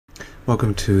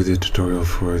Welcome to the tutorial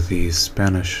for the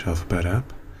Spanish alphabet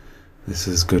app. This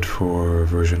is good for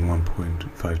version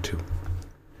 1.52.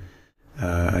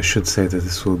 I should say that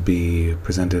this will be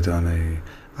presented on an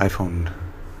iPhone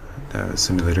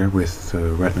simulator with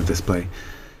a Retina display,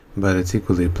 but it's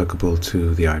equally applicable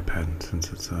to the iPad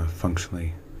since it's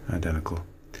functionally identical.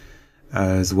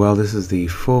 As well, this is the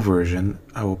full version.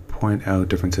 I will point out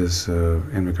differences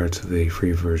in regard to the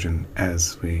free version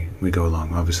as we go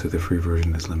along. Obviously, the free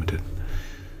version is limited.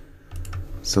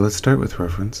 So let's start with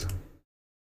reference.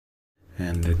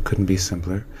 And it couldn't be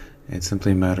simpler. It's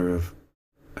simply a matter of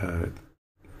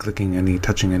touching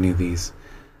any of these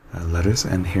letters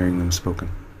and hearing them spoken.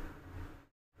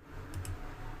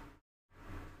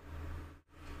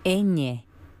 Ñ.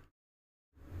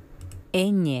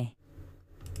 Ñ.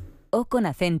 O con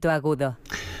acento agudo.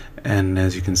 And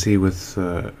as you can see with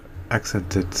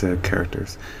accented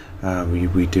characters,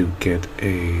 we do get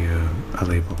a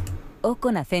label. O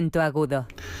con acento agudo.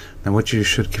 Now what you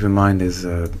should keep in mind is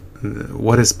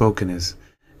what is spoken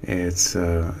it's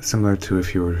similar to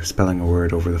if you were spelling a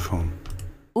word over the phone.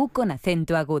 U con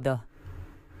acento agudo.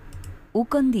 U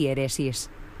con diéresis.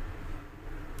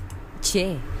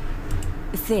 Che.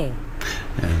 C.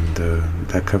 And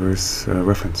that covers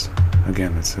reference.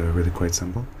 Again, it's really quite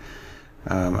simple.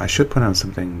 I should point out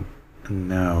something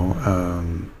now.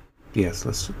 Yes,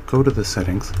 let's go to the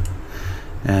settings.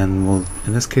 And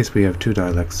in this case, we have two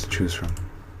dialects to choose from.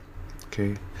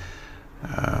 Okay,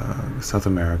 South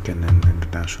American and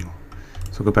International.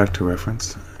 So go back to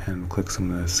reference and click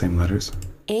some of the same letters.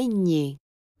 Ñ.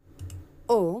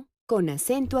 O con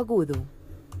acento agudo.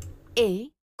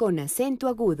 E con acento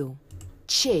agudo.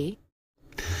 Che.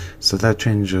 So that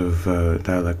change of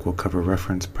dialect will cover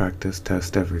reference, practice,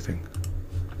 test, everything.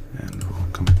 And we'll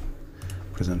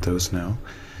present those now.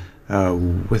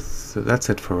 That's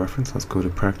it for reference. Let's go to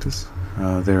practice.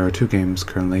 There are two games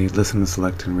currently, listen and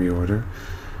select in reorder.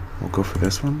 We'll go for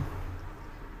this one.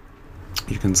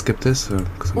 You can skip this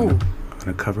because I'm going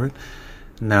to cover it.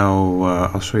 Now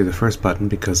I'll show you the first button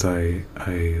because I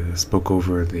spoke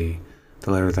over the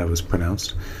letter that was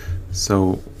pronounced.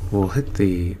 So we'll hit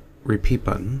the repeat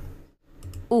button.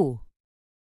 U.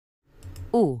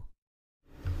 U.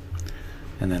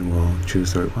 And then we'll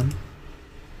choose the right one.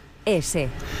 S. And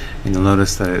you'll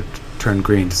notice that it turned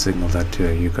green to signal that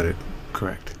you got it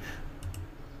correct.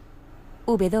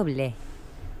 W.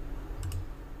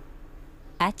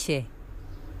 H.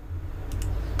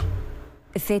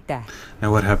 Z.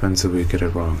 Now what happens if we get it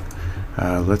wrong?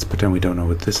 Let's pretend we don't know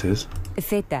what this is.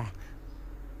 Z.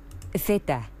 Z.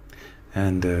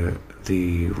 And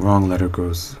the wrong letter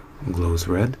glows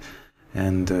red,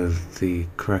 and the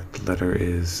correct letter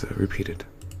is repeated.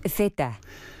 Z.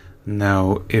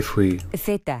 Now, if we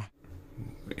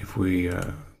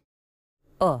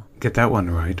O. get that one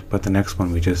right, but the next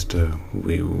one we just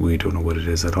we don't know what it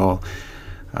is at all,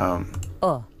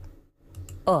 O.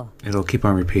 O. it'll keep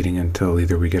on repeating until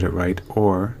either we get it right,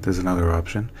 or there's another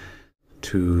option.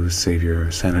 To save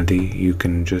your sanity, you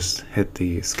can just hit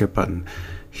the skip button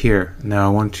here. Now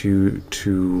I want you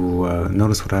to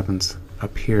notice what happens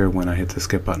up here when I hit the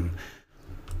skip button.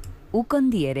 U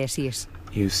con diéresis.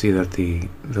 You see that the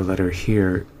letter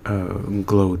here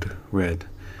glowed red,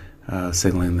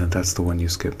 signaling that that's the one you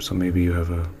skip. So maybe you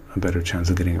have a better chance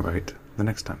of getting it right the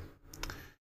next time.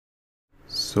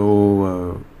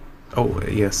 So, oh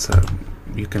yes,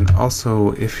 you can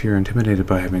also, if you're intimidated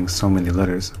by having so many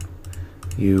letters,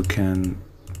 you can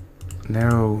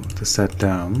narrow the set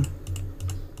down.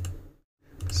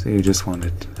 Say you just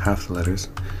wanted half the letters,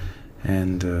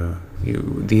 and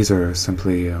these are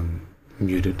simply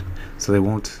muted, so they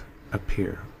won't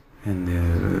appear in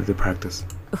the practice.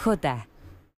 J.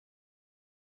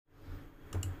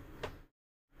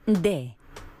 D.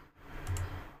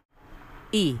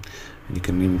 I. And you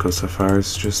can even go so far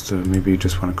as just maybe you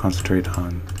just want to concentrate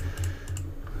on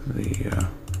the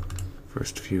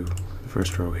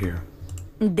first row here.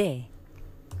 D.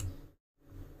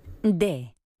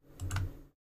 D.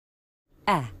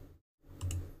 A.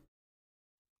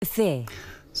 C.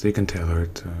 So you can tailor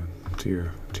it to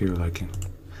your liking.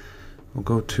 We'll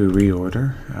go to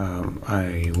reorder.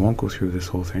 I won't go through this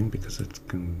whole thing because it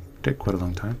can take quite a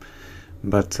long time,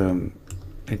 but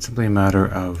it's simply a matter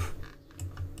of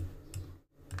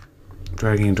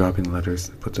dragging and dropping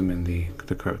letters, put them in the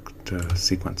correct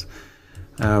sequence.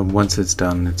 Once it's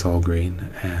done, it's all green,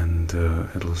 and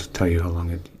it'll tell you how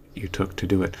long you took to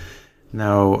do it.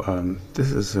 Now,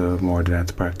 this is a more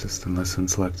advanced practice than listen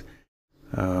select.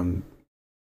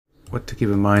 What to keep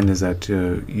in mind is that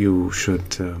you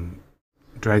should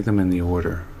drag them in the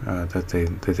order that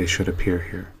they should appear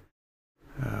here.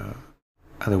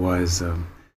 Otherwise,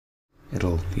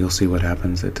 you'll see what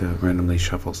happens. It randomly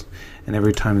shuffles, and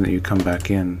every time that you come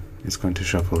back in, it's going to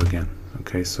shuffle again.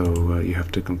 Okay, so you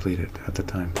have to complete it at the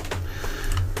time.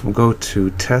 We'll go to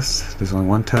tests. There's only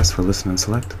one test for listen and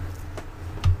select.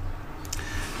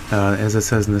 As it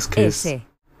says in this case, S.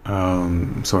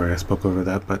 sorry I spoke over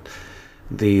that, but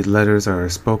the letters are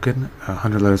spoken.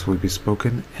 100 letters will be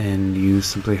spoken, and you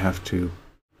simply have to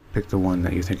pick the one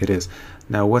that you think it is.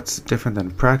 Now, what's different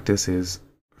than practice is,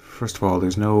 first of all,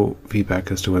 there's no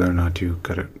feedback as to whether or not you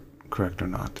got it correct or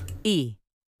not. I.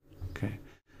 Okay.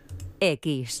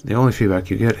 X. The only feedback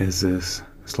you get is this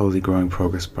slowly growing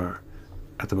progress bar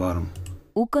at the bottom.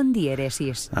 U con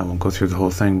diéresis. I won't go through the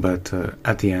whole thing, but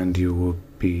at the end you will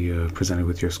be presented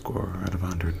with your score out of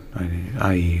 100,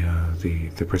 i.e.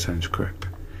 The percentage correct.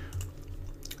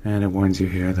 And it warns you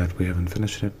here that we haven't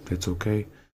finished it. It's okay.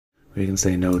 We can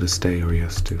say no to stay or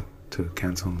yes to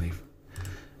cancel and leave.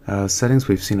 Settings,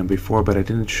 we've seen them before, but I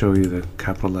didn't show you the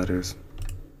capital letters.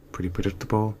 Pretty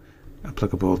predictable.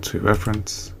 Applicable to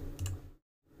reference.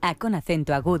 A con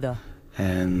acento agudo.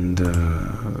 And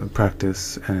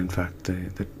practice, and in fact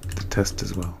the test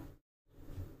as well.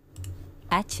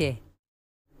 H.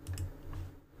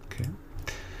 Okay.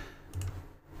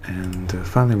 And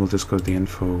finally we'll just go to the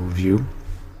info view.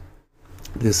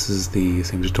 This is the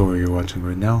same tutorial you're watching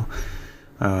right now,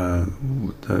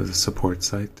 the support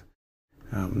site.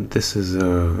 This is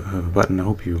a button I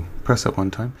hope you press at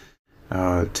one time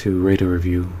to rate or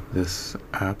review this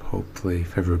app, hopefully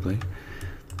favorably.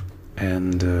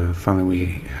 And finally we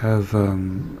have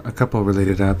a couple of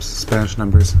related apps, Spanish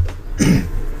Numbers.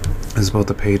 There's both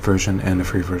a paid version and a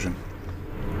free version.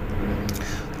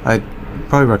 I'd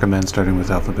probably recommend starting with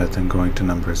Alphabet and going to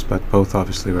Numbers, but both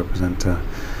obviously represent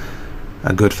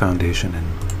a good foundation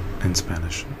in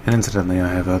Spanish. And incidentally, I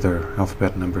have other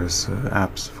Alphabet Numbers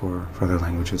apps for other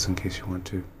languages in case you want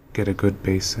to get a good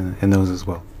base in those as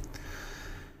well.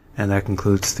 And that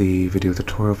concludes the video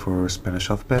tutorial for Spanish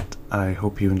Alphabet. I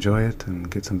hope you enjoy it and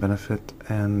get some benefit,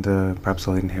 and perhaps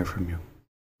I'll even hear from you.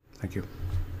 Thank you.